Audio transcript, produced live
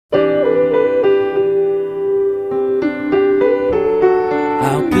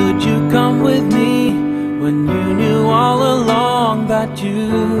that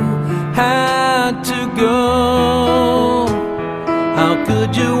you had to go. How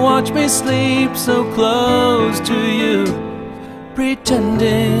could you watch me sleep so close to you,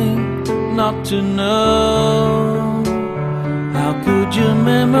 pretending not to know? How could you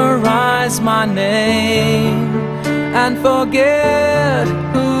memorize my name and forget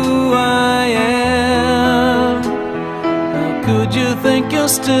who I am? How could you think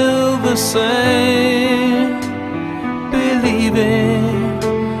you're still the same, believing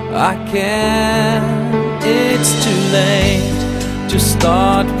I can? It's too late to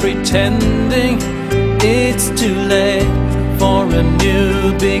start pretending. It's too late for a new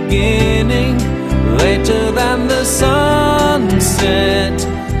beginning. Later than the sunset,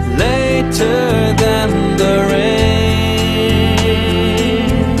 later than the rain,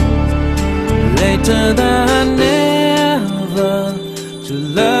 later than never to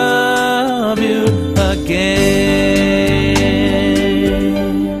love you again.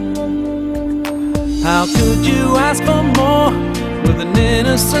 How could you ask for more with an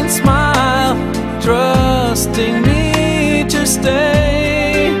innocent smile, trusting me to stay?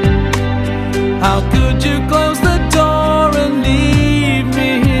 How could you close the door and leave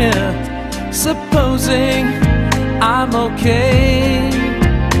me here, supposing I'm okay?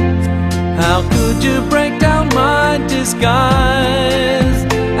 How could you break down my disguise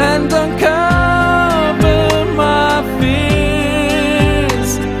and uncover my fears?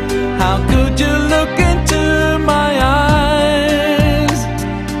 How could you look into my eyes,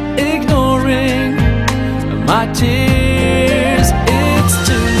 ignoring my tears? It's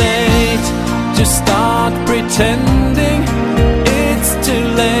too late to start pretending. It's too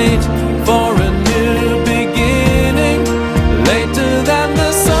late for a new beginning. Later than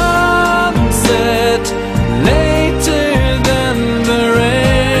the sunset, later than the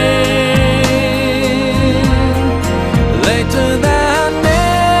rain, later than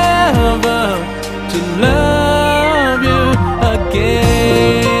never to love you again.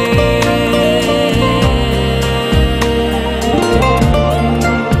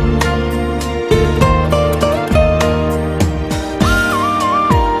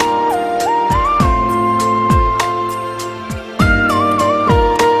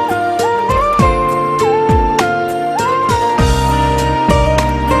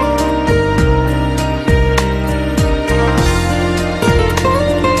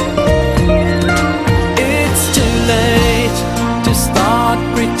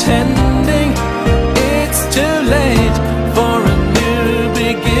 Pretend